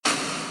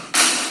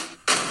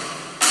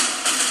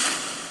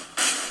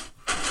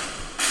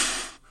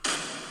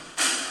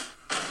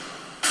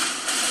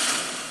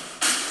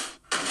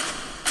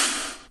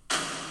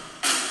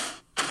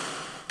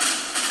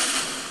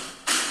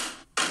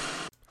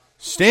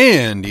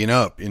Standing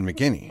up in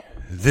McKinney,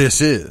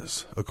 this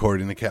is,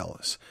 according to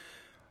Callis,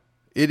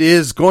 it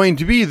is going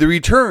to be the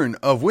return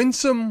of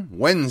Winsome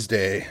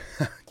Wednesday.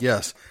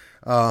 Yes,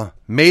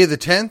 May the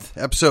 10th,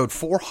 episode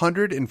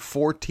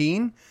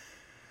 414.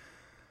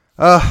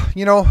 It's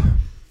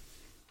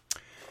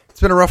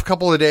been a rough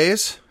couple of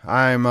days.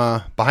 I'm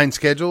behind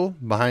schedule,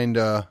 behind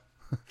a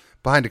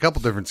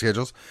couple different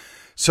schedules.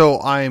 So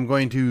I am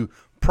going to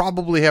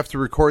probably have to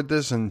record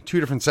this in two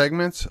different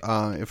segments.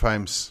 If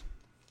I'm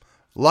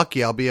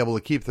lucky, I'll be able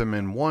to keep them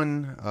in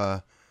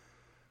one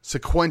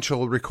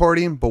sequential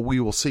recording, but we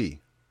will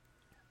see.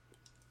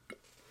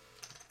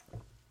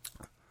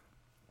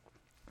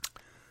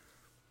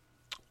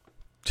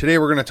 Today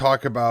we're going to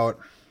talk about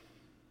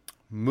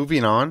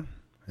moving on,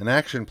 an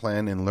action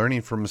plan, and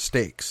learning from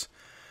mistakes.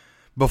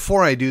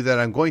 Before I do that,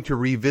 I'm going to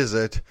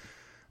revisit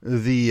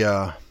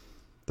the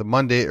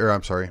Monday,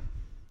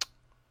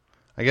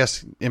 I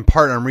guess in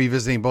part I'm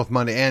revisiting both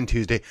Monday and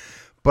Tuesday,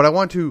 but I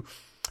want to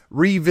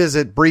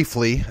revisit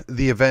briefly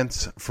the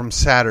events from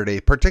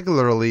Saturday,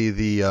 particularly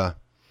the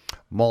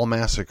mall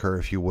massacre,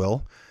 if you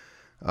will.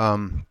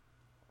 But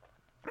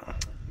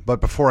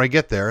before I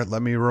get there,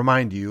 let me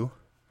remind you,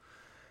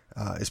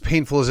 as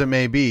painful as it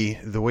may be,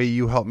 the way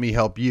you help me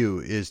help you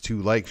is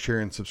to like, share,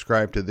 and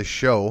subscribe to this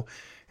show.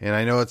 And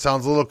I know it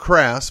sounds a little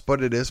crass,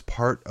 but it is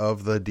part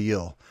of the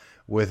deal.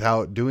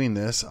 Without doing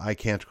this, I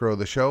can't grow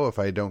the show. If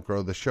I don't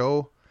grow the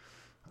show,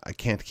 I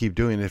can't keep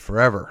doing it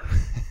forever.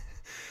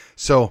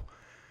 So,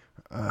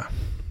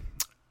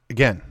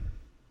 again,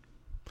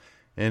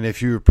 and if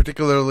you're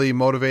particularly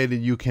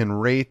motivated, you can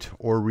rate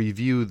or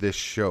review this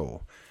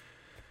show.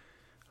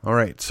 All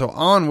right, so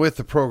on with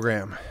the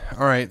program.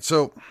 All right,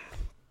 so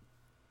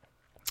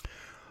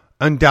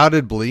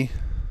undoubtedly,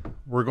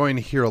 we're going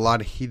to hear a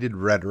lot of heated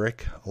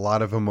rhetoric, a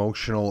lot of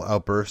emotional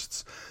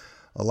outbursts,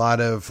 a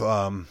lot of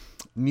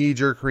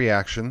knee-jerk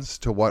reactions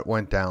to what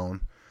went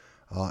down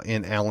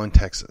in Allen,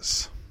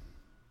 Texas.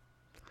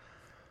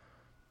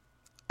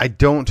 I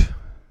don't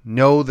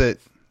know that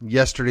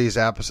yesterday's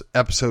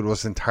episode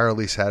was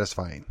entirely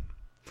satisfying.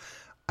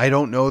 I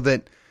don't know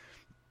that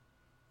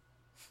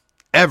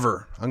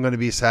ever I'm going to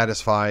be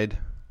satisfied,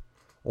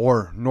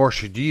 or nor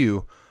should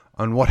you,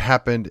 on what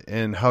happened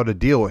and how to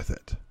deal with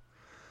it.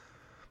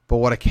 But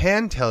what I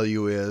can tell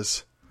you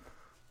is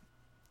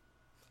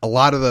a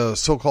lot of the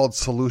so-called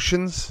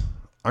solutions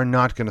are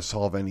not going to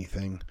solve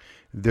anything.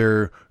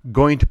 They're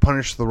going to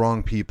punish the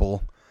wrong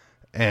people,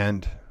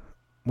 and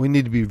we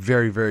need to be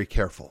very, very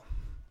careful.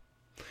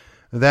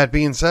 That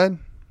being said,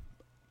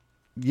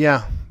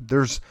 yeah,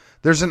 there's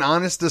an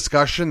honest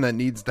discussion that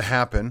needs to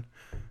happen,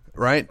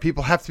 right?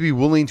 People have to be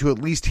willing to at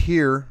least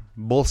hear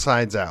both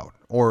sides out,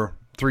 or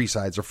three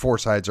sides, or four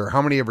sides, or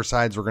how many ever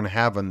sides we're going to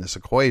have on this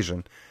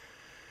equation.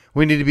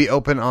 We need to be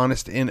open,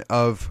 honest, and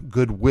of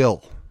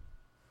goodwill.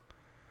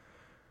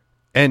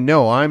 And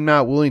no, I'm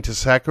not willing to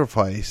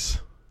sacrifice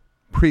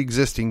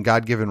pre-existing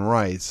God-given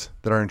rights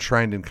that are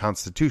enshrined in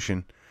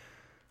Constitution.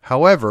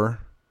 However,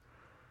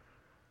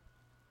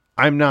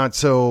 I'm not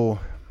so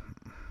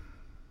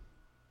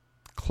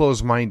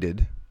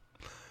close-minded,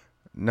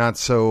 not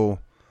so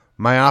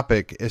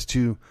myopic as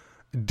to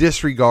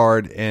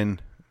disregard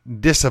and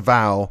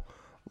disavow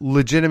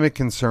legitimate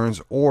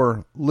concerns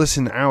or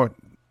listen out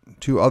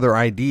to other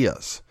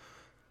ideas.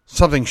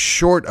 Something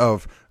short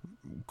of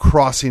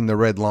crossing the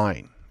red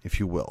line, if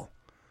you will.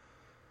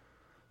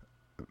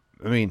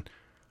 I mean,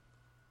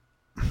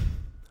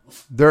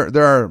 there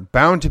are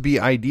bound to be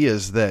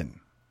ideas that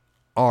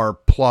are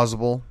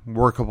plausible,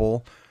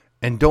 workable,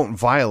 and don't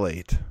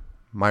violate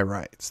my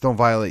rights, don't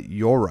violate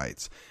your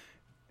rights.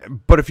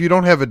 But if you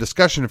don't have a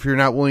discussion, if you're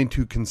not willing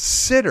to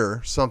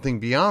consider something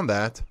beyond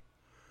that,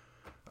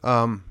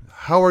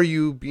 how are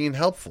you being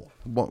helpful?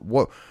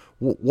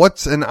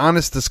 What's an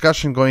honest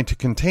discussion going to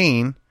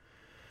contain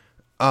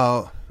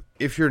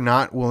if you're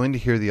not willing to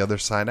hear the other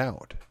side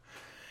out?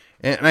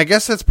 And I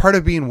guess that's part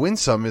of being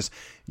winsome, is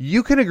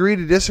you can agree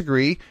to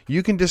disagree.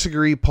 You can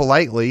disagree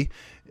politely.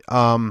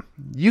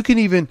 You can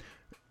even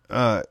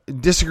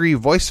disagree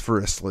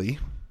vociferously,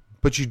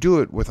 but you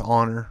do it with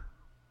honor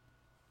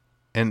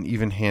and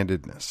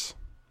even-handedness.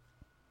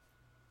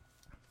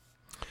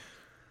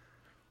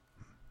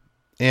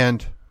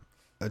 And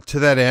to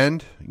that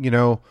end,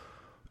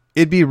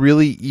 it'd be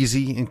really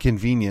easy and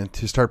convenient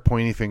to start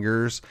pointing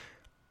fingers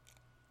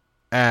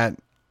at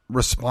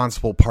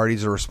responsible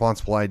parties or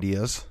responsible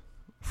ideas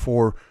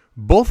for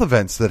both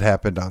events that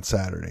happened on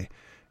Saturday.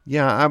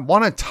 Yeah, I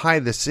want to tie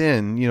this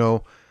in.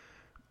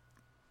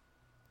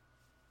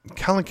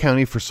 Collin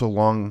County for so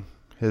long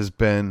has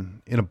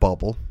been in a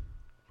bubble.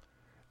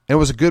 And it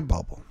was a good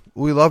bubble.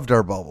 We loved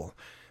our bubble.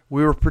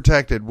 We were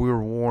protected. We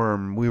were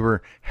warm. We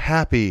were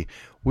happy.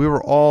 We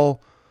were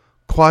all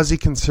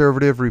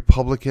quasi-conservative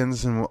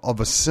Republicans and of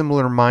a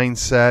similar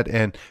mindset,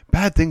 and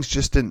bad things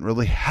just didn't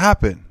really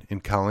happen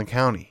in Collin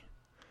County.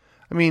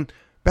 I mean,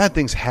 bad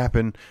things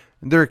happen,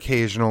 and they're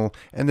occasional,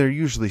 and they're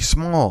usually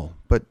small,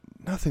 but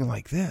nothing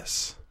like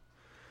this.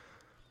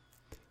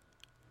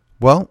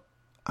 Well,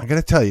 I got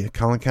to tell you,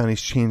 Collin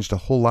County's changed a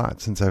whole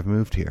lot since I've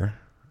moved here.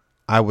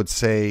 I would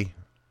say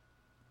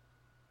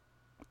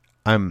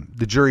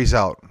the jury's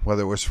out,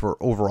 whether it was for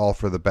overall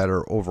for the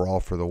better, overall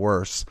for the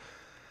worse.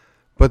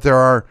 But there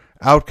are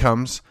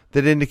outcomes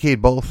that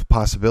indicate both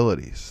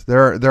possibilities.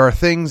 There are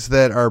things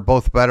that are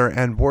both better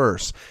and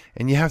worse,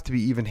 and you have to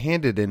be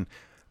even-handed and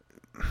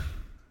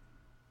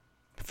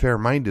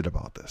fair-minded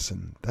about this,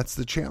 and that's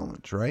the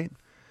challenge, right?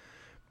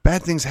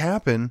 Bad things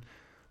happen,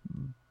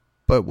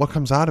 but what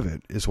comes out of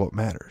it is what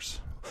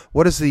matters.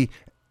 What is the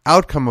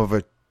outcome of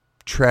a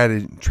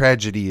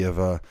tragedy, of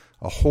a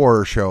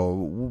horror show?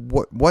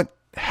 What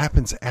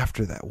happens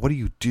after that? What do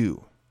you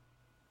do?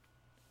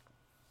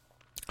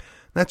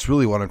 That's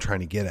really what I'm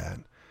trying to get at.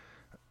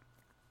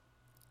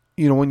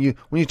 You know, when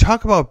you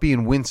talk about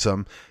being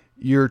winsome,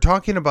 you're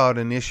talking about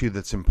an issue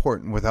that's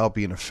important without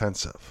being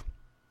offensive.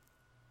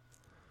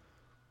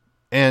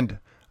 And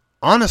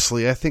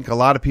honestly, I think a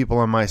lot of people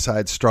on my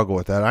side struggle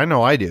with that. I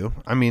know I do.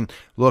 I mean,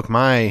 look,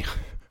 my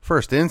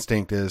first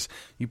instinct is,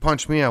 you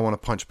punch me, I want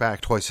to punch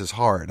back twice as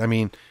hard. I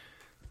mean,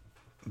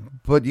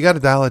 but you got to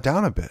dial it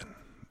down a bit.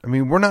 I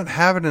mean, we're not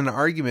having an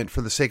argument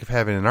for the sake of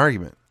having an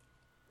argument.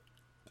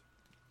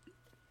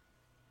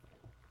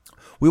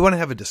 We want to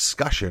have a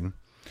discussion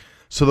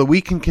so that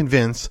we can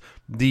convince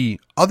the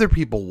other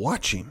people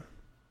watching,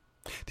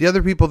 the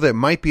other people that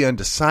might be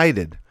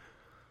undecided.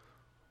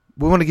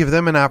 We want to give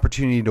them an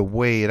opportunity to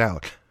weigh it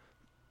out.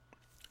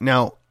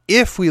 Now,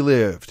 if we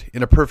lived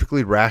in a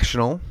perfectly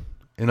rational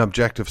and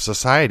objective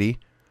society,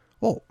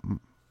 well,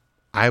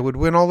 I would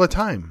win all the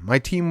time. My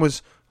team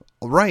was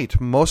right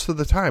most of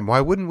the time.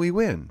 Why wouldn't we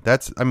win?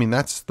 That's the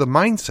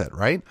mindset,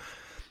 right?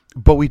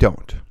 But we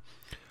don't.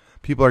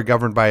 People are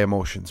governed by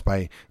emotions,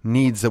 by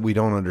needs that we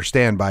don't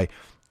understand, by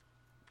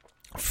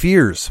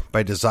fears,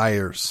 by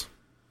desires,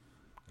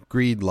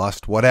 greed,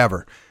 lust,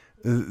 whatever.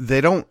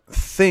 They don't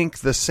think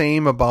the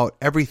same about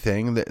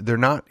everything. They're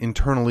not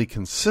internally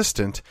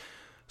consistent.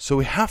 So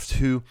we have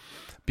to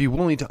be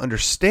willing to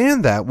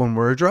understand that when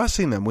we're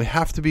addressing them. We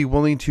have to be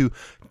willing to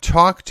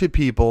talk to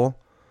people.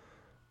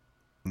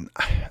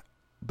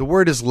 The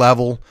word is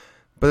level,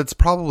 but it's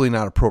probably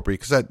not appropriate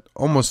because that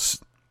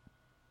almost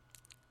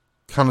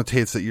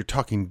connotates that you're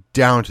talking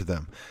down to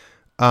them.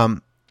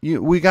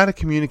 We got to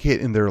communicate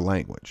in their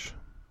language,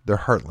 their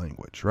heart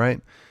language,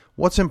 right?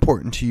 What's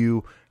important to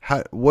you?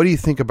 What do you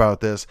think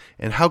about this?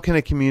 And how can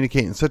I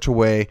communicate in such a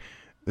way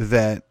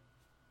that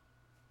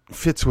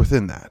fits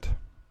within that?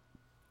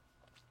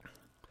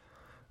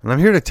 And I'm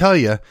here to tell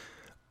you,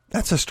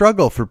 that's a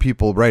struggle for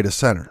people right of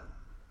center.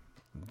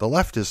 The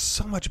left is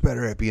so much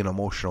better at being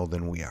emotional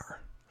than we are.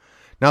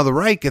 Now, the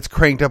right gets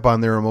cranked up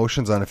on their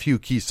emotions on a few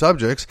key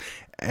subjects,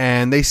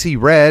 and they see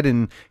red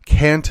and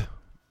can't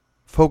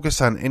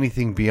focus on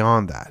anything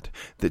beyond that.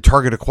 The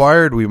target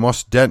acquired, we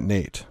must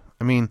detonate.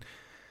 I mean,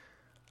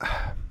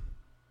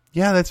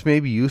 yeah, that's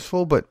maybe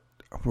useful, but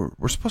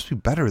we're supposed to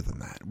be better than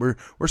that.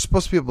 We're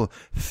supposed to be able to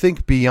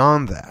think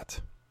beyond that.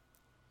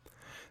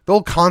 The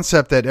whole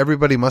concept that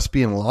everybody must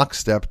be in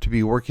lockstep to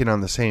be working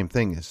on the same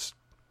thing is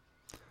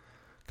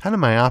kind of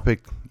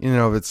myopic in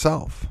and of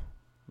itself.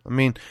 I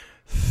mean,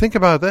 think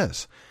about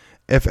this.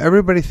 If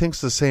everybody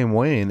thinks the same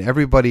way and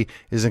everybody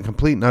is in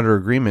complete and utter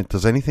agreement,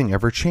 does anything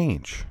ever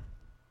change?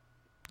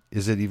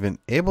 Is it even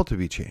able to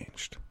be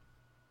changed?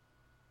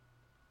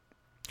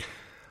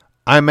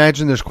 I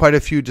imagine there's quite a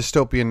few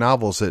dystopian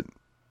novels that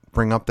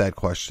bring up that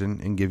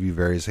question and give you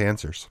various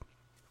answers.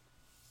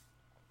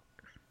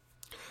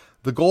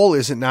 The goal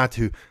isn't not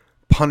to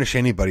punish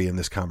anybody in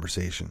this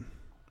conversation,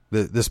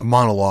 this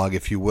monologue,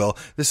 if you will.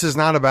 This is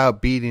not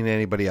about beating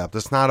anybody up.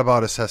 It's not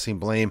about assessing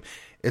blame.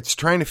 It's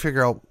trying to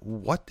figure out,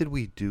 what did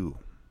we do?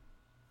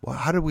 Well,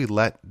 how did we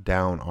let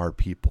down our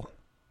people?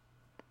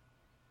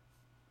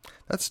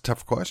 That's a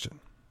tough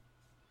question.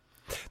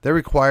 That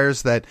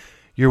requires that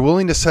you're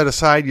willing to set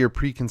aside your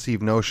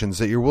preconceived notions,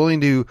 that you're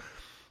willing to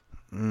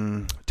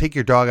take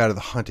your dog out of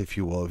the hunt, if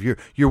you will. If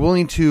you're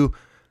willing to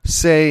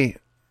say,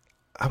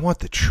 I want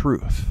the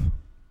truth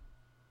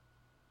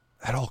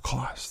at all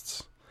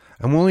costs.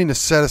 I'm willing to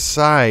set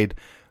aside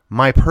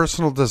my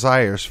personal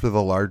desires for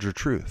the larger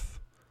truth.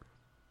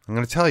 I'm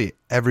going to tell you,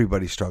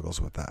 everybody struggles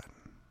with that.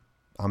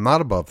 I'm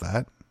not above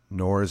that,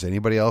 nor is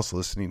anybody else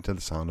listening to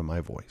the sound of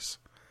my voice.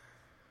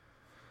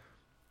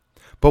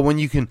 But when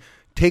you can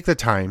take the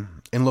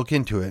time and look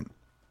into it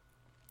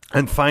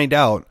and find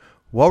out,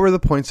 what were the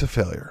points of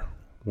failure?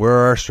 Where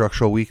are our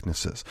structural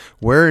weaknesses?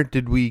 Where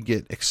did we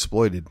get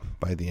exploited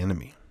by the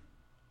enemy?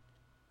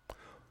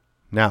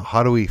 Now,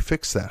 how do we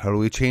fix that? How do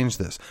we change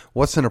this?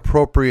 What's an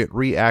appropriate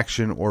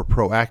reaction or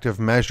proactive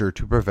measure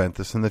to prevent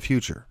this in the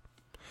future?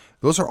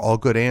 Those are all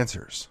good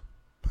answers.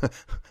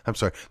 I'm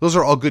sorry. Those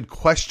are all good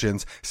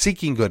questions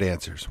seeking good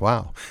answers.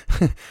 Wow.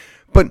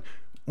 But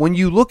when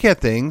you look at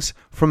things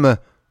from the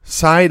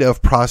side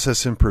of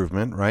process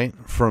improvement, right?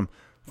 From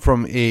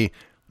a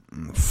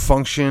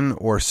function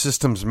or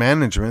systems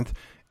management,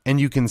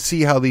 and you can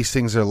see how these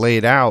things are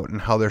laid out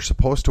and how they're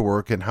supposed to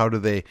work and how do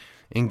they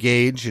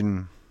engage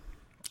and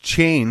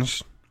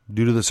change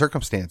due to the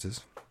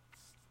circumstances.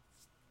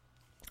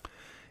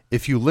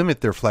 If you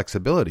limit their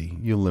flexibility,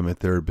 you limit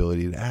their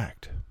ability to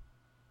act.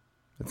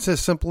 It's as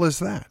simple as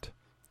that.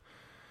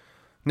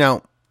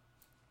 Now,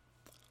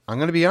 I'm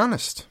going to be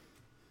honest.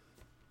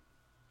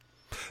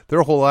 There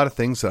are a whole lot of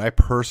things that I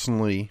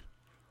personally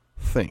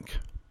think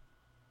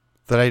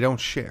that I don't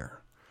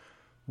share.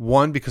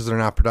 One, because they're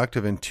not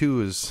productive, and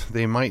two, is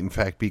they might in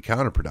fact be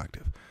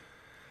counterproductive.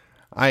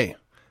 I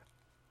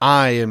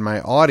and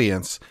my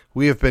audience,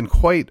 we have been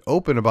quite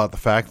open about the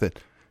fact that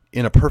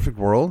in a perfect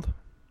world,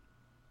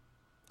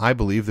 I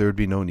believe there would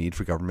be no need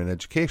for government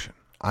education.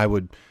 I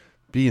would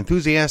be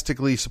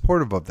enthusiastically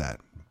supportive of that.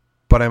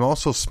 But I'm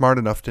also smart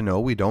enough to know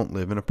we don't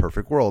live in a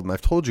perfect world. And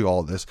I've told you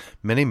all this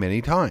many,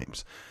 many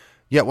times.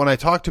 Yet when I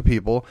talk to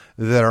people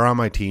that are on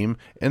my team,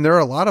 and there are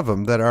a lot of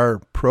them that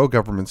are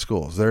pro-government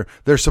schools,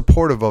 they're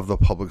supportive of the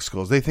public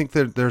schools. They think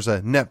that there's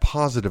a net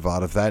positive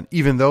out of that,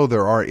 even though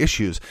there are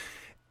issues.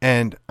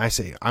 And I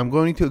say, I'm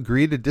going to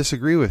agree to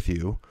disagree with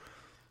you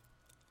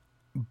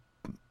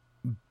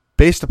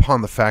based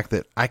upon the fact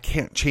that I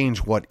can't change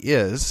what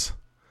is.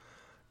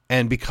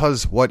 And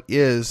because what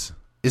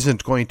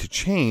isn't going to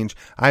change,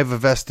 I have a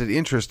vested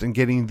interest in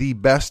getting the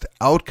best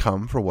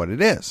outcome for what it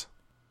is.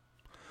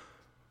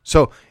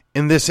 So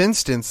in this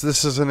instance,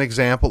 this is an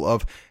example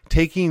of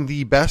taking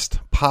the best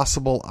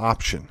possible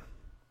option.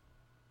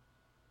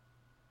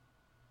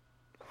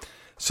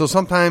 So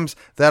sometimes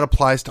that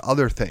applies to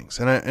other things.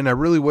 And I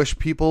really wish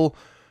people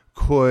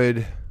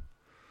could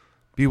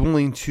be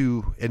willing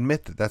to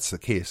admit that that's the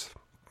case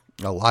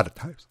a lot of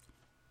times.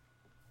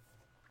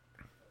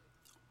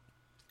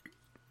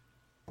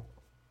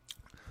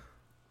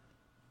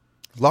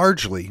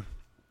 Largely,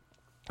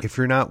 if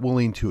you're not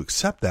willing to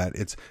accept that,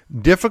 it's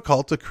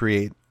difficult to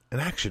create an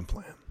action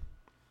plan.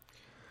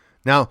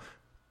 Now,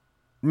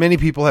 many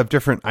people have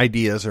different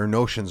ideas or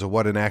notions of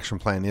what an action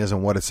plan is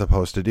and what it's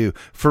supposed to do.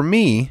 For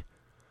me,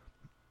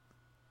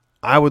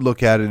 I would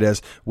look at it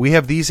as we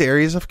have these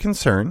areas of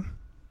concern.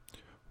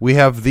 We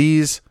have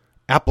these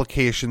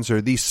applications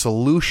or these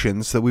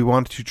solutions that we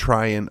want to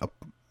try and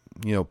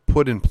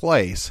put in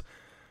place.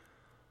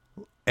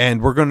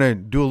 And we're going to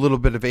do a little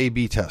bit of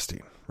A/B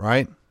testing,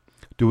 right?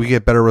 Do we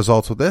get better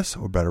results with this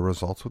or better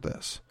results with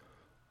this?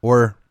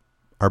 Or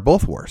are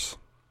both worse?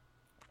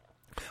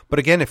 But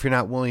again, if you're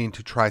not willing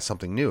to try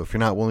something new, if you're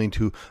not willing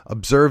to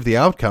observe the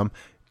outcome,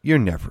 you're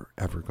never,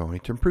 ever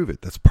going to improve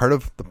it. That's part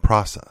of the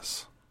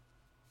process.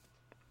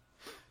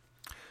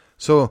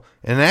 So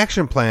an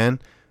action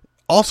plan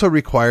also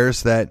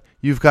requires that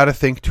you've got to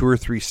think 2 or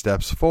 3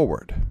 steps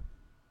forward,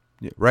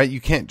 right? You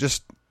can't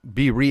just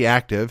be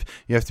reactive.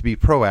 You have to be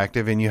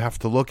proactive, and you have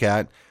to look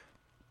at,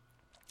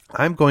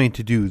 I'm going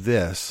to do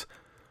this.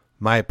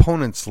 My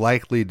opponent's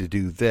likely to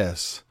do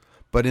this.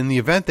 But in the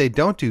event they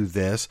don't do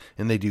this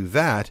and they do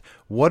that,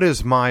 what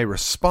is my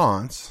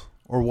response,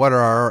 or what are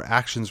our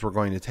actions we're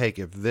going to take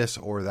if this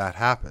or that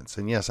happens?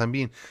 And yes, I'm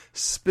being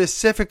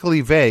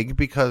specifically vague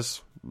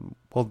because,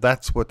 well,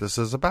 that's what this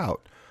is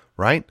about,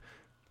 right?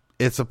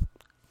 It's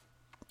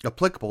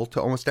applicable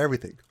to almost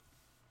everything.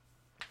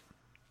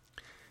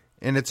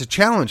 And it's a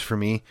challenge for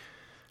me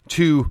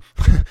to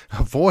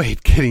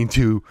avoid getting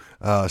too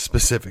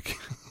specific.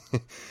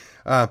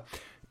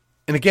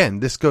 And again,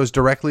 this goes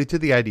directly to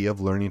the idea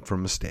of learning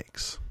from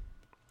mistakes.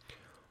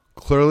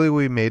 Clearly,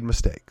 we made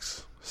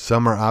mistakes.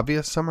 Some are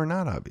obvious, some are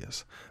not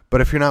obvious.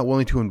 But if you're not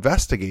willing to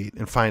investigate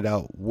and find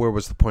out where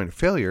was the point of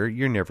failure,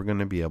 you're never going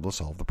to be able to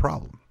solve the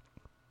problem.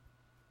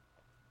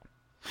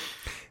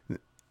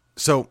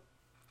 So,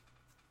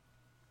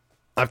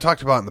 I've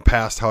talked about in the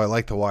past how I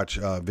like to watch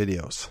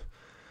videos.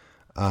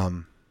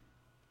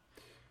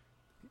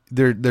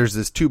 There's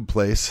this tube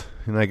place,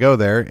 and I go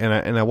there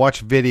and I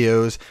watch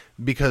videos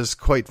because,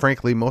 quite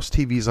frankly, most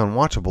TV is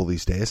unwatchable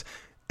these days.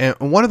 And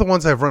one of the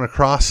ones I've run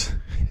across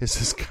is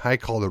this guy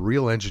called A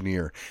Real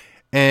Engineer,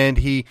 and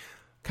he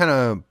kind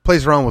of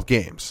plays around with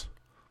games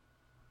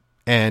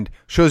and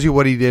shows you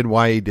what he did,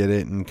 why he did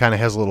it, and kind of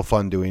has a little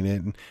fun doing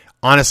it. And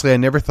honestly, I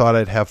never thought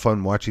I'd have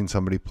fun watching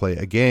somebody play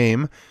a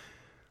game.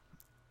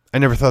 I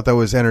never thought that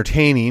was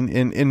entertaining.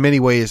 In many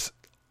ways,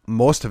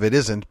 most of it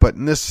isn't, but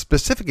in this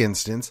specific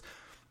instance,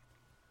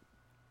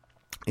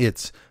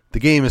 the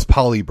game is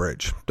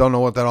Polybridge. Don't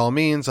know what that all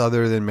means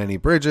other than many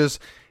bridges.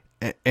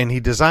 And he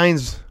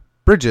designs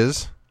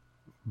bridges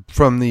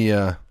from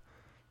the,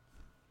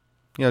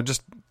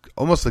 just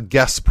almost a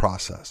guess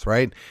process,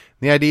 right?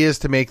 The idea is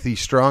to make the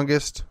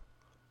strongest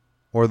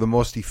or the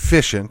most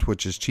efficient,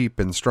 which is cheap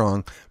and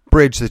strong,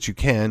 bridge that you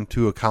can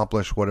to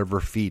accomplish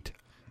whatever feat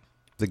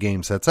the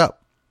game sets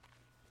up.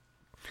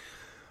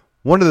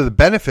 One of the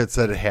benefits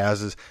that it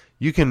has is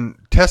you can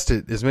test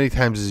it as many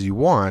times as you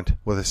want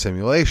with a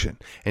simulation.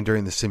 And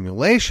during the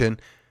simulation,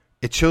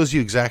 it shows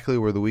you exactly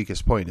where the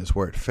weakest point is,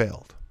 where it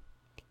failed.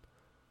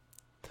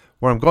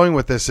 Where I'm going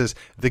with this is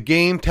the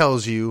game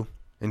tells you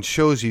and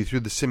shows you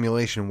through the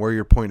simulation where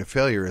your point of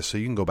failure is, so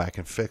you can go back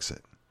and fix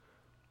it.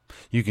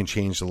 You can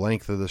change the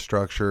length of the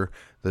structure,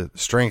 the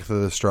strength of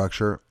the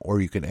structure,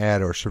 or you can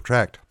add or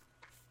subtract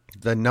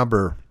the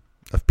number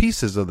of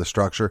pieces of the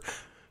structure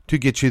to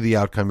get you the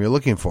outcome you're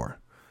looking for.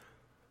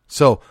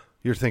 So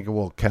you're thinking,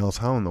 well, Kels,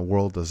 how in the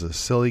world does a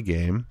silly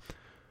game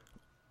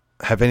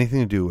have anything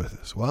to do with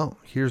this? Well,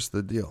 here's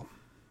the deal.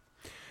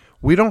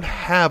 We don't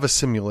have a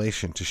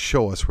simulation to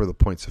show us where the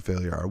points of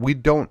failure are. We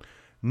don't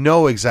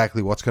know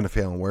exactly what's going to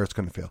fail and where it's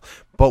going to fail.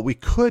 But we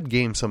could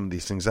game some of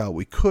these things out.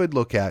 We could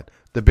look at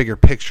the bigger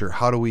picture.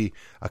 How do we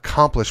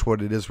accomplish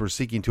what it is we're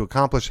seeking to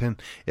accomplish?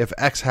 And if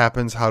X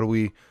happens, how do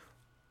we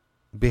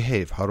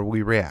behave? How do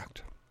we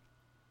react?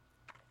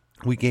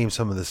 We game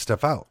some of this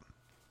stuff out.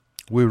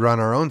 We run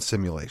our own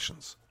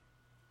simulations.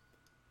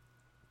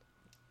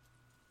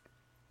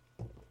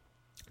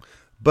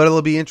 But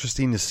it'll be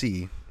interesting to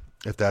see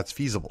if that's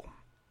feasible.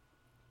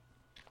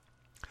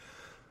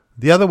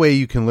 The other way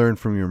you can learn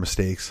from your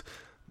mistakes,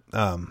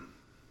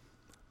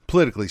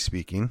 politically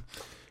speaking,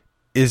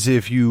 is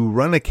if you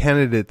run a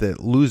candidate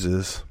that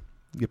loses,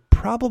 you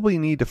probably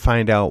need to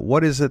find out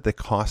what is it that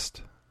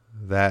cost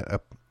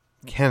that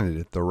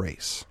candidate the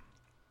race.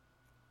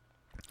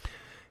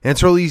 And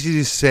it's real easy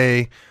to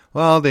say,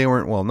 well, they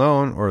weren't well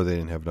known or they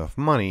didn't have enough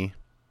money.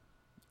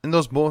 And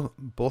those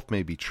both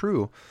may be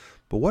true.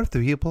 But what if the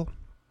people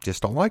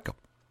just don't like them?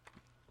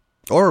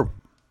 Or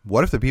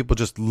what if the people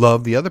just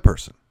love the other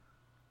person?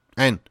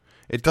 And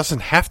it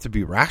doesn't have to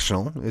be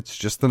rational. It's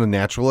just a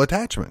natural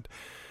attachment.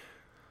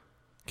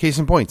 Case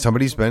in point,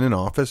 somebody's been in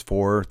office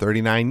for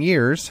 39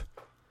 years.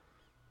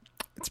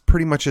 It's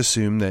pretty much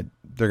assumed that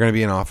they're going to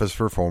be in office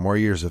for 4 more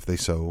years if they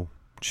so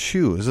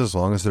choose, as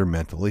long as they're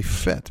mentally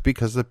fit,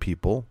 because the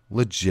people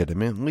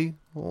legitimately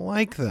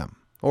like them.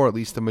 Or at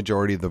least the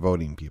majority of the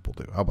voting people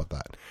do. How about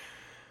that?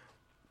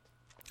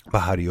 But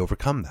how do you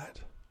overcome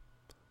that?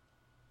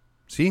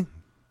 See?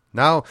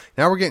 Now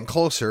we're getting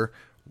closer.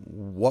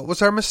 What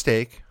was our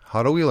mistake?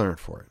 How do we learn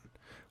for it?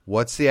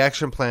 What's the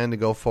action plan to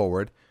go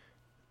forward?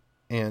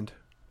 And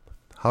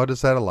how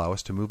does that allow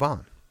us to move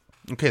on?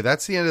 Okay,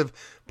 that's the end of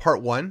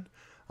part 1.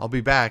 I'll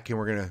be back and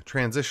we're going to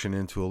transition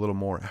into a little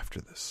more after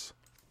this.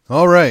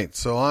 All right,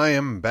 so I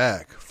am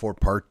back for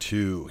part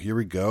 2. Here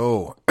we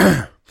go.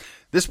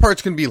 This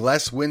part's going to be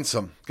less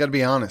winsome. Got to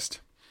be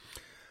honest.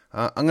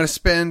 I'm going to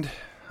spend,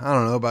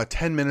 about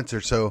 10 minutes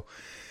or so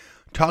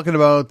talking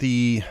about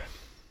the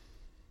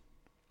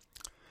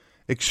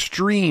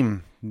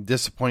extreme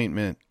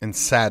disappointment and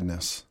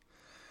sadness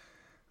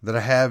that I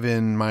have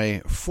in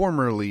my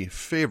formerly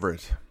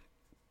favorite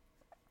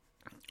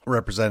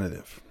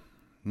representative,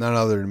 none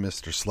other than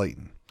Mr.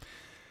 Slaton.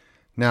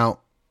 Now,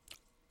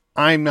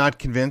 I'm not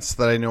convinced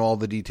that I know all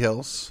the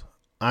details.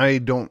 I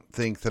don't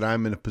think that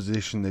I'm in a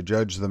position to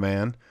judge the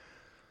man.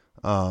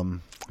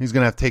 He's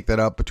going to have to take that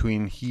up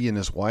between he and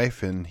his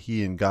wife and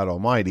he and God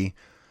Almighty.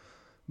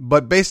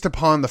 But based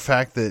upon the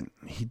fact that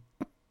he,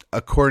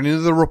 according to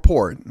the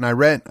report, and I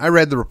read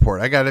the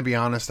report. I got to be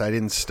honest, I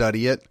didn't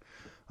study it.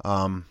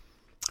 I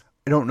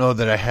don't know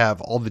that I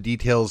have all the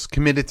details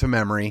committed to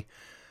memory,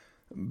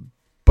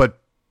 but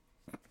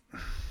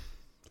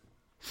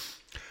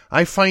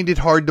I find it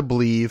hard to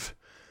believe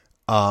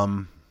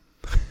that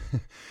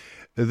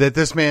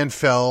this man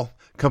fell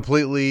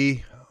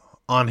completely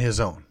on his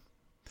own.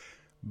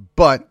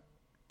 But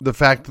the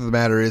fact of the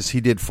matter is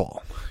he did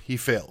fall. He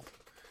failed.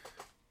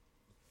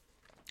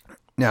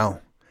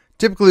 Now,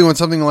 typically when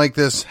something like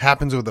this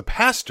happens with a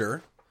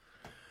pastor,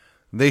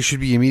 they should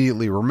be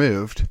immediately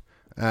removed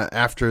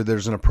after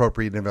there's an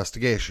appropriate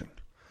investigation.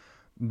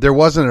 There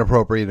was an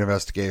appropriate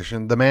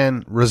investigation. The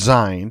man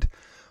resigned.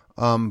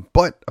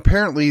 But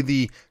apparently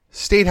the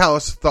State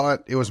House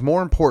thought it was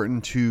more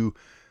important to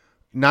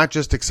not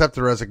just accept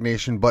the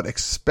resignation, but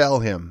expel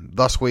him,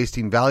 thus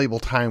wasting valuable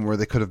time where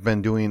they could have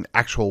been doing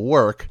actual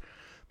work.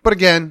 But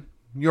again,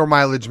 your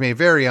mileage may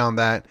vary on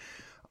that.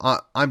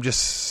 I'm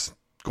just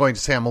going to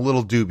say I'm a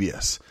little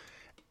dubious.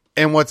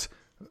 And what's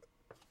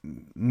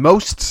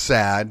most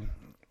sad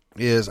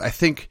is I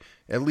think,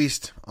 at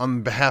least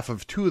on behalf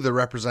of 2 of the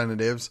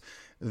representatives,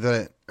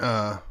 that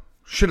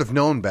should have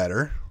known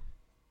better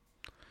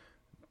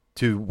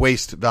to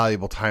waste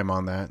valuable time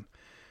on that.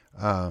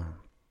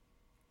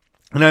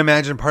 And I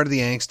imagine part of the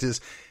angst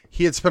is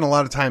he had spent a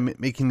lot of time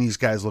making these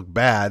guys look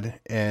bad,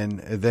 and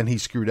then he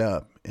screwed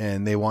up.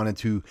 And they wanted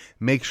to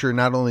make sure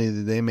not only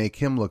did they make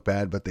him look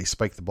bad, but they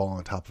spiked the ball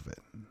on top of it.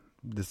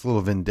 It's a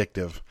little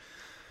vindictive.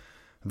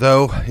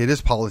 Though it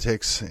is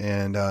politics,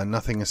 and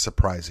nothing is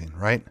surprising,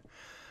 right?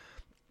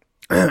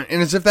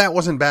 And as if that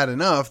wasn't bad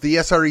enough, the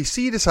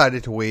SREC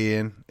decided to weigh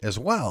in as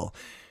well.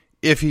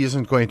 If he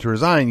isn't going to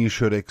resign, you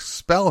should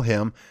expel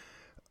him.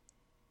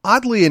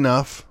 Oddly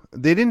enough,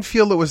 they didn't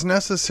feel it was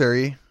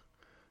necessary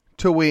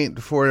to wait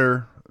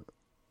for,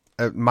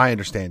 my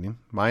understanding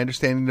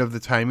of the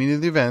timing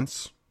of the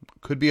events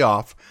could be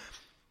off.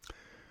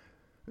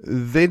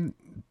 To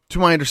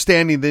my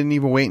understanding, they didn't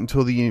even wait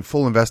until the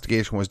full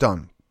investigation was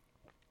done.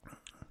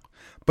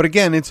 But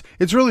again,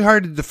 it's really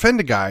hard to defend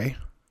a guy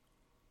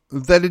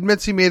that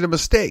admits he made a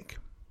mistake.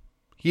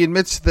 He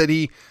admits that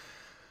he,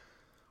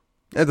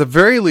 at the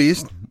very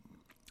least,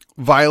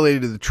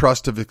 violated the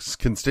trust of his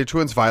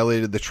constituents,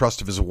 violated the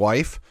trust of his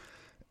wife,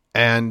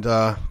 and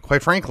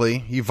quite frankly,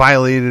 he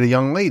violated a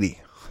young lady.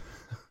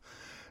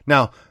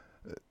 Now,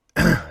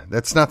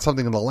 that's not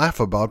something to laugh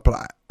about,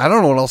 but I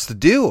don't know what else to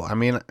do. I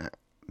mean,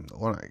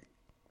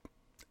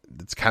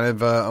 it's kind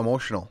of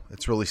emotional.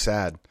 It's really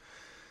sad.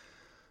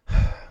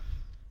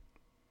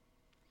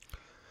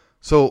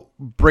 So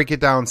break it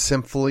down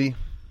simply.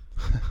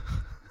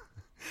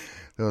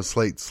 That was a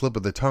slight slip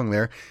of the tongue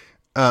there.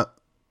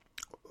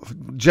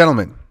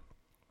 Gentlemen,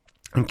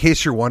 in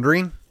case you're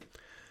wondering,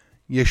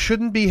 you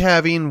shouldn't be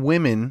having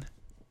women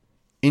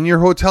in your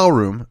hotel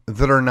room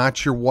that are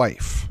not your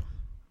wife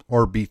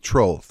or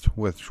betrothed,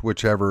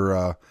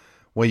 whichever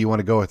way you want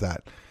to go with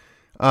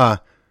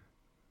that.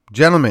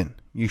 Gentlemen,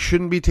 you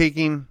shouldn't be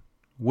taking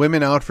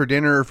women out for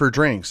dinner or for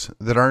drinks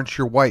that aren't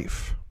your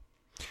wife.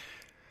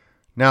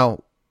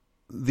 Now,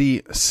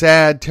 the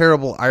sad,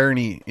 terrible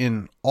irony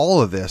in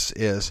all of this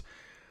is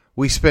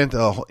we spent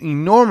an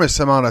enormous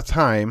amount of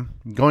time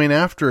going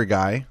after a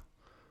guy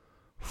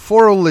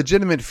for a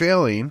legitimate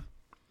failing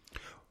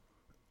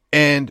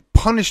and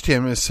punished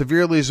him as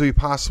severely as we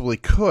possibly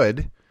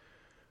could,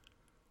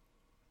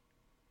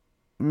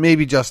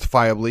 maybe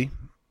justifiably.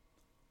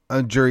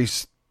 A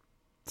jury's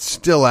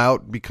still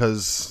out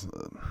because,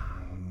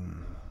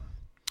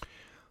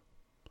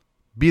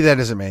 be that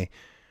as it may.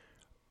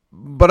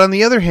 But on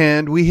the other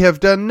hand, we have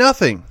done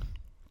nothing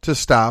to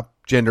stop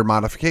gender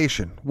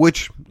modification,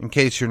 which, in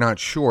case you're not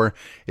sure,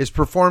 is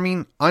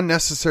performing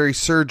unnecessary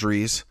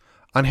surgeries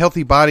on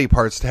healthy body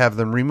parts to have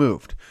them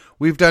removed.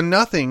 We've done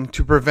nothing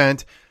to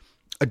prevent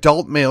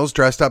adult males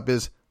dressed up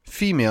as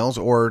females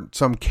or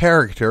some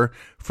character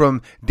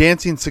from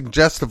dancing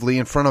suggestively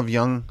in front of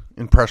young,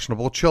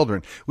 impressionable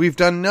children. We've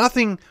done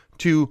nothing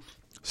to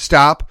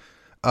stop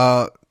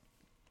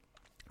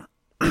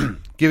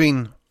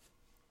giving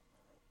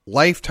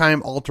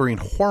lifetime-altering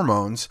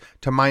hormones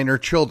to minor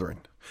children.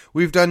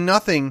 We've done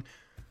nothing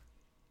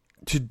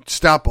to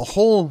stop a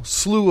whole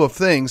slew of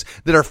things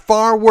that are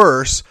far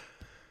worse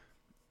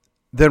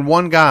than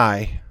one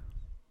guy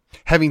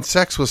having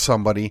sex with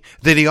somebody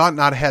that he ought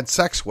not have had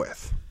sex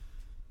with.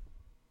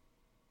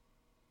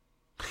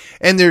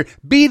 And they're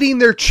beating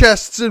their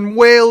chests and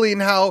wailing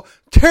how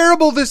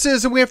terrible this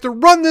is, and we have to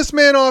run this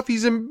man off.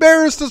 He's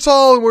embarrassed us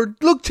all, and we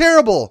look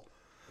terrible.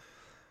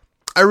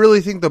 I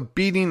really think the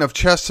beating of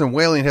chests and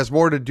wailing has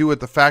more to do with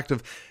the fact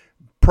of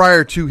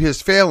prior to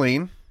his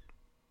failing,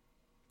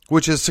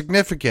 which is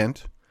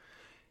significant,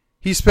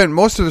 he spent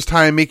most of his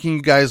time making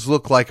you guys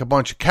look like a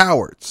bunch of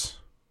cowards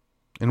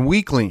and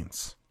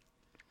weaklings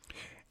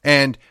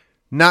and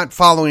not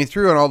following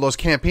through on all those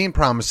campaign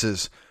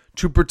promises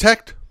to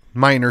protect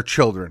minor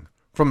children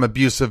from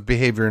abusive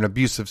behavior and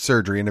abusive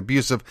surgery and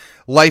abusive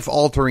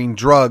life-altering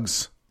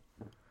drugs.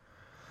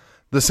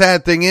 The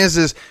sad thing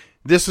is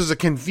this was a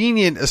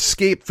convenient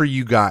escape for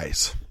you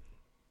guys.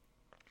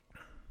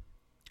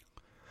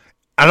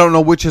 I don't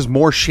know which is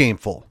more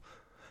shameful.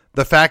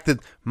 The fact that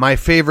my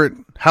favorite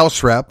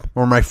house rep,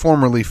 or my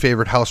formerly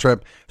favorite house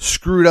rep,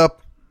 screwed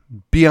up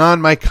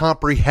beyond my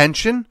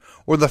comprehension,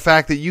 or the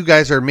fact that you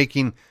guys are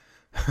making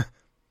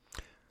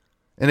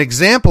an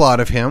example out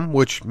of him,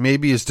 which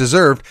maybe is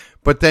deserved,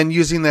 but then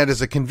using that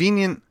as a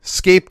convenient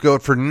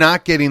scapegoat for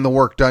not getting the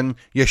work done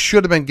you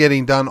should have been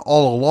getting done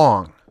all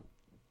along.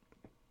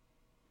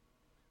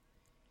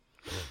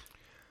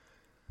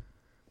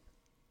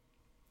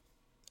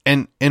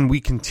 And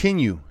we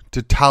continue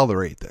to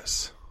tolerate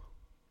this.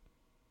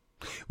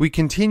 We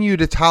continue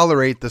to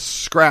tolerate the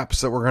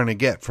scraps that we're going to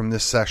get from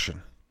this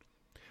session.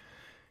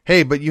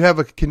 Hey, but you have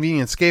a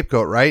convenient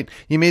scapegoat, right?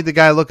 You made the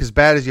guy look as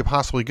bad as you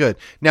possibly could.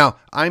 Now,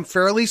 I'm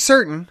fairly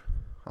certain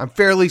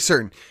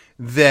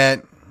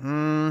that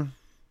I'm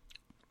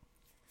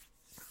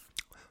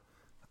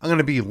going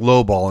to be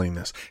lowballing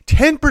this.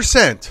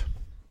 10%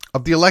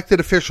 of the elected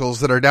officials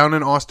that are down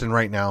in Austin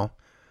right now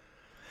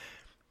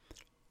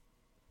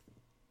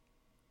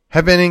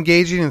have been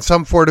engaging in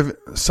some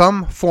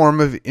form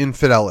of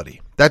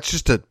infidelity. That's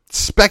just a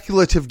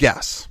speculative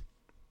guess.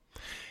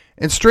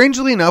 And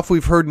strangely enough,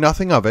 we've heard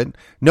nothing of it.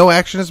 No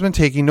action has been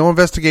taken, no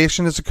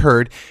investigation has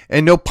occurred,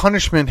 and no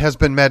punishment has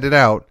been meted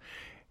out.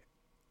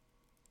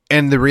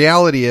 And the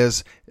reality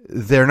is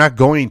they're not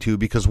going to,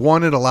 because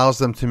one, it allows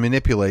them to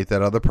manipulate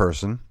that other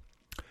person.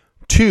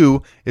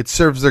 Two, it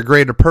serves their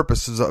greater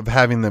purposes of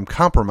having them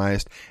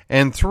compromised.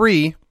 And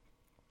three,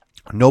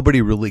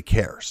 nobody really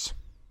cares.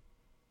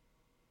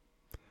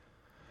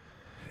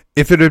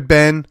 If it had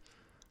been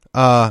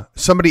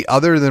somebody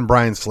other than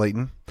Brian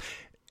Slaton,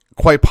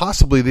 quite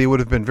possibly they would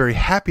have been very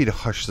happy to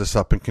hush this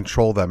up and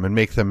control them and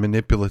make them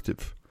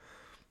manipulatable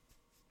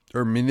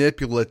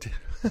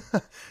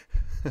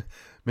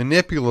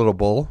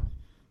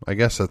I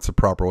guess that's the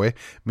proper way,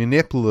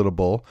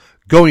 manipulatable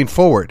going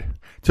forward,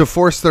 to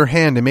force their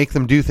hand and make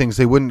them do things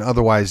they wouldn't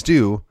otherwise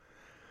do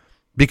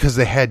because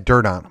they had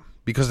dirt on them,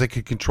 because they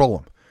could control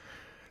them.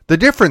 The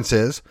difference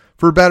is,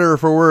 for better or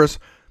for worse,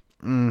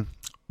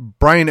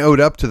 Brian owed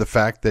up to the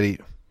fact that he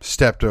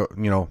stepped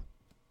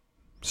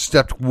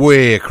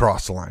way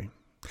across the line,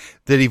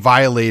 that he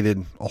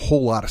violated a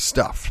whole lot of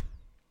stuff.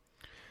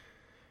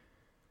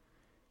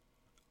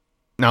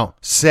 Now,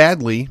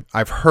 sadly,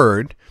 I've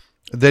heard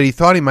that he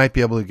thought he might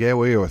be able to get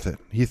away with it.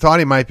 He thought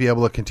he might be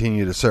able to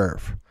continue to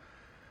serve.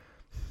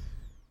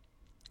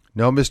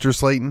 No, Mr.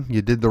 Slaton,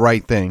 you did the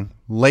right thing.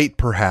 Late,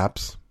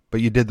 perhaps,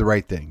 but you did the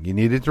right thing. You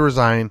needed to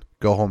resign,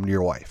 go home to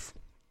your wife.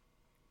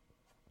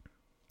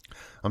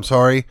 I'm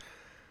sorry.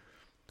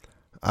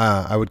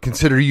 I would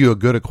consider you a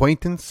good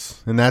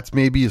acquaintance, and that's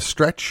maybe a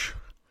stretch.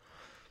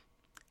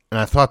 And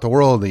I thought the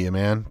world of you,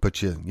 man,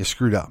 but you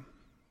screwed up.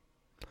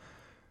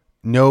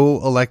 No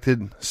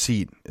elected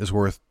seat is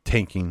worth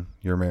tanking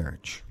your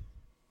marriage.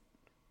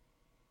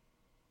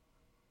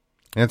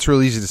 And it's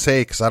real easy to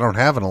say because I don't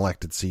have an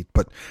elected seat,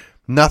 but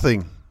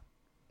nothing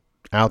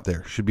out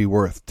there should be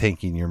worth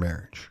tanking your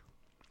marriage.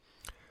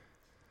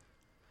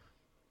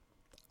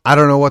 I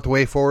don't know what the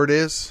way forward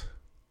is,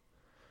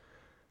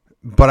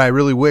 but I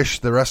really wish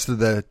the rest of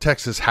the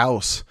Texas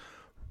House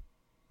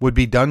would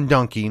be done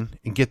dunking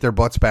and get their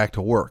butts back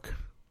to work.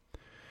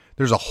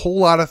 There's a whole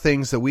lot of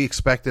things that we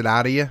expected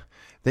out of you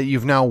that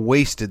you've now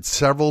wasted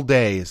several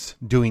days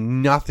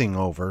doing nothing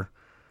over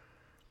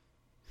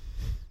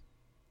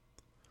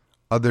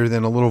other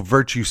than a little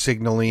virtue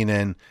signaling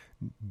and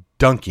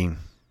dunking,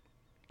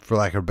 for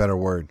lack of a better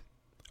word.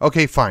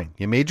 Okay, fine.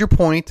 You made your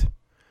point.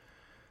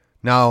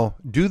 Now,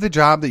 do the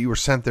job that you were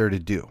sent there to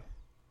do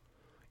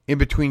in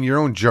between your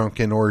own junk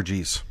and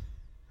orgies.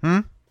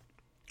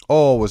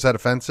 Oh, was that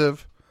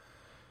offensive?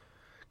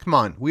 Come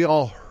on, we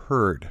all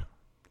heard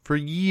for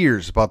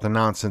years about the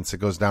nonsense that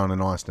goes down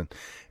in Austin.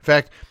 In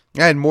fact,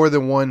 I had more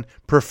than one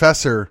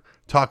professor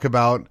talk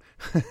about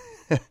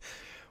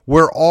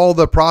where all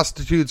the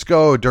prostitutes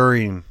go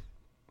during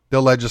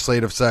the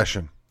legislative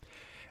session.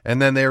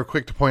 And then they were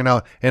quick to point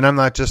out, and I'm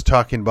not just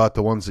talking about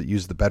the ones that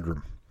use the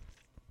bedroom.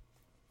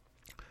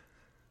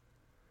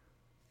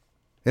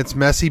 It's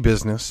messy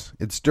business.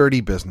 It's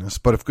dirty business.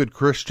 But if good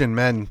Christian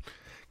men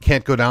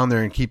can't go down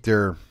there and keep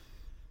their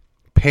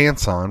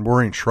pants on,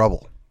 we're in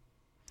trouble.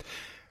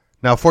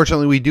 Now,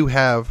 fortunately, we do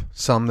have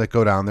some that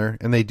go down there,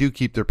 and they do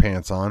keep their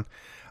pants on.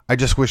 I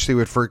just wish they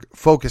would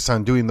focus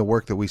on doing the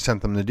work that we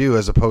sent them to do,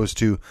 as opposed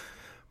to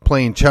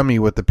playing chummy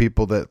with the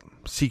people that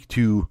seek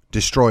to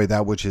destroy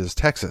that which is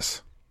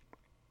Texas.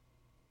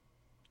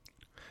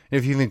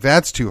 If you think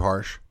that's too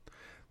harsh,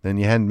 then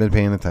you hadn't been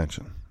paying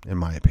attention, in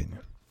my opinion.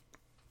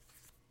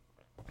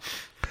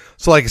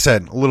 So like I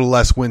said, a little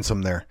less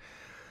winsome there.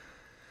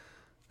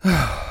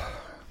 I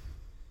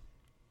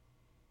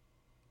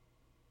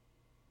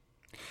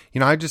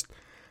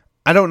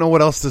don't know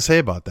what else to say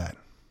about that.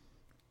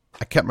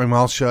 I kept my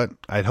mouth shut.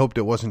 I'd hoped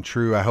it wasn't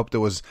true. I hoped it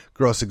was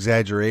gross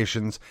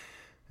exaggerations.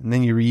 And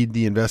then you read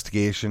the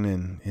investigation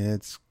and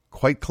it's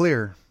quite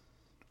clear.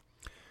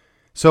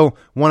 So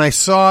when I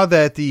saw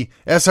that the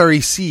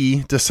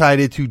SREC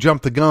decided to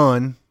jump the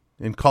gun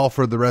and call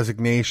for the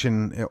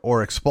resignation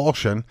or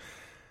expulsion,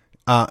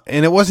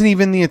 and it wasn't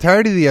even the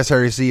entirety of the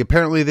SREC.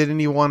 Apparently they didn't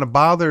even want to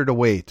bother to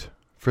wait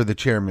for the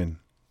chairman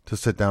to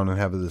sit down and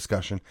have a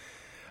discussion.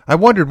 I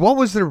wondered, what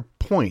was their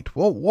point?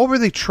 What were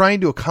they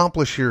trying to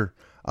accomplish here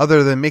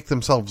other than make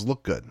themselves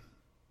look good?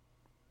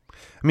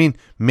 I mean,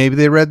 maybe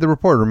they read the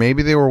report, or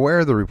maybe they were aware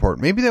of the report.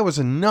 Maybe that was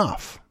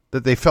enough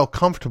that they felt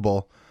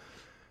comfortable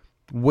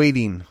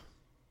waiting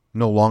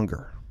no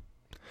longer.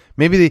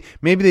 Maybe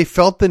they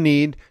felt the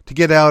need to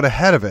get out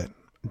ahead of it.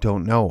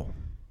 Don't know.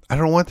 I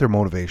don't know what their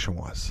motivation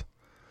was.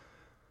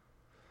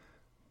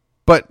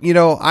 But,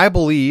 I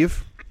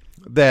believe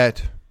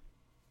that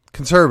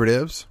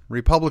conservatives,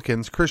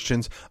 Republicans,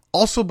 Christians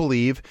also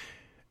believe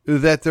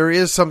that there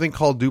is something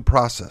called due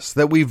process,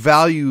 that we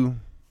value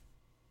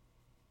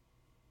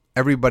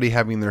everybody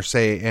having their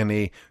say and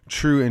a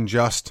true and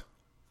just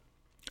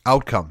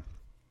outcome.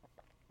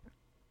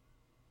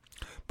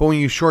 But when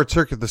you short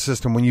circuit the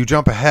system, when you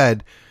jump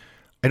ahead,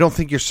 I don't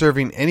think you're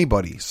serving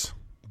anybody's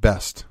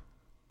best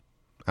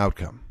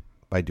outcome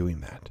by doing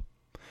that.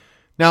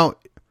 Now,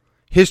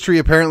 history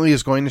apparently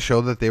is going to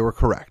show that they were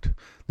correct,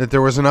 that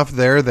there was enough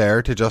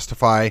there to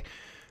justify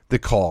the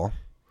call.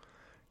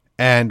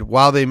 And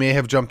while they may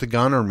have jumped the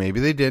gun, or maybe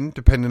they didn't,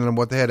 depending on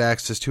what they had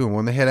access to and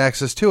when they had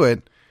access to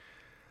it,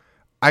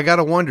 I got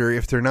to wonder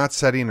if they're not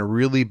setting a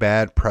really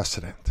bad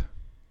precedent.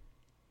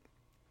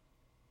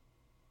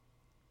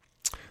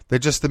 That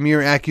just the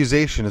mere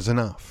accusation is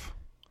enough.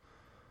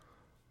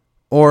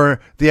 Or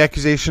the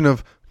accusation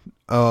of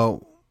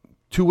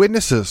 2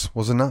 witnesses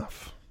was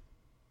enough.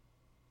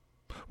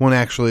 When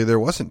actually there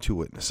wasn't 2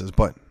 witnesses,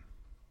 but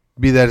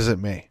be that as it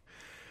may.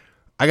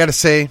 I got to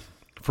say,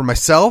 for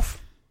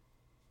myself,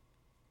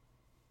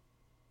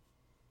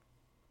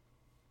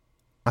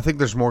 I think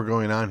there's more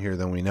going on here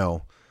than we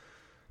know.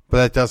 But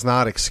that does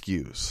not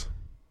excuse,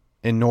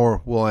 and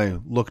nor will I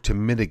look to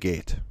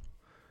mitigate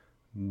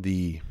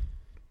the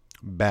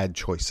bad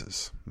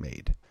choices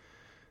made.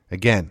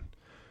 Again,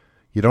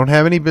 you don't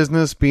have any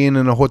business being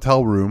in a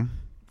hotel room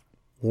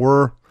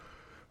or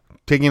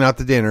taking out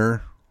to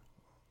dinner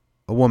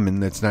a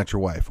woman that's not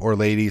your wife, or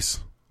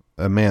ladies,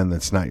 a man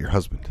that's not your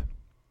husband.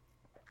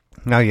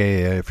 Now,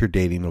 yeah, if you're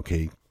dating,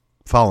 okay,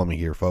 follow me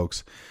here,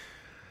 folks.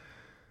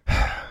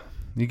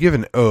 You give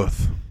an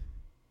oath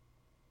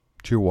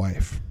to your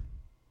wife,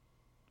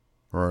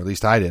 or at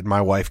least I did.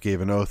 My wife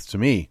gave an oath to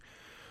me,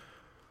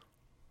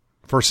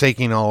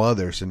 forsaking all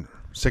others in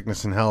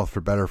sickness and health, for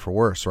better or for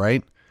worse,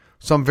 right?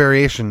 Some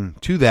variation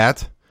to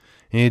that.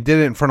 And you did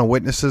it in front of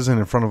witnesses and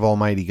in front of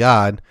Almighty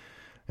God.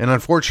 And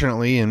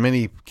unfortunately, in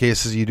many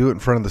cases, you do it in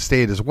front of the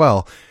state as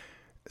well.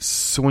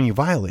 So when you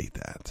violate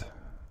that,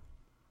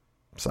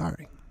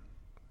 sorry,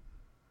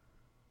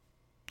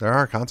 there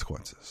are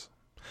consequences.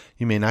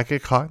 You may not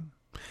get caught.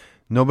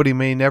 Nobody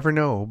may never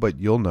know, but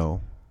you'll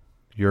know.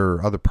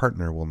 Your other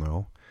partner will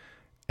know.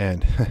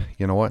 And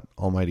you know what?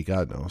 Almighty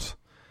God knows.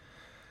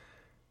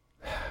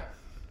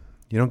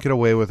 You don't get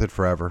away with it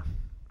forever.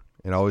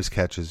 It always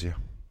catches you.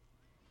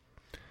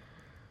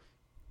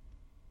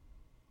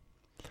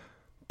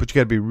 But you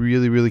got to be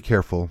really, really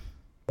careful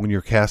when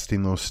you're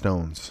casting those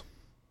stones.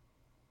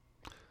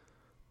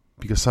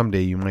 Because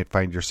someday you might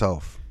find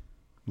yourself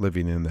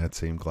living in that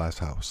same glass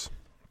house.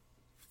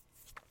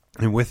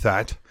 And with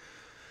that,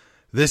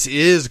 this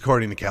is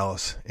According to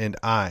Callus, and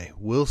I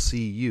will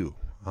see you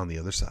on the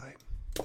other side.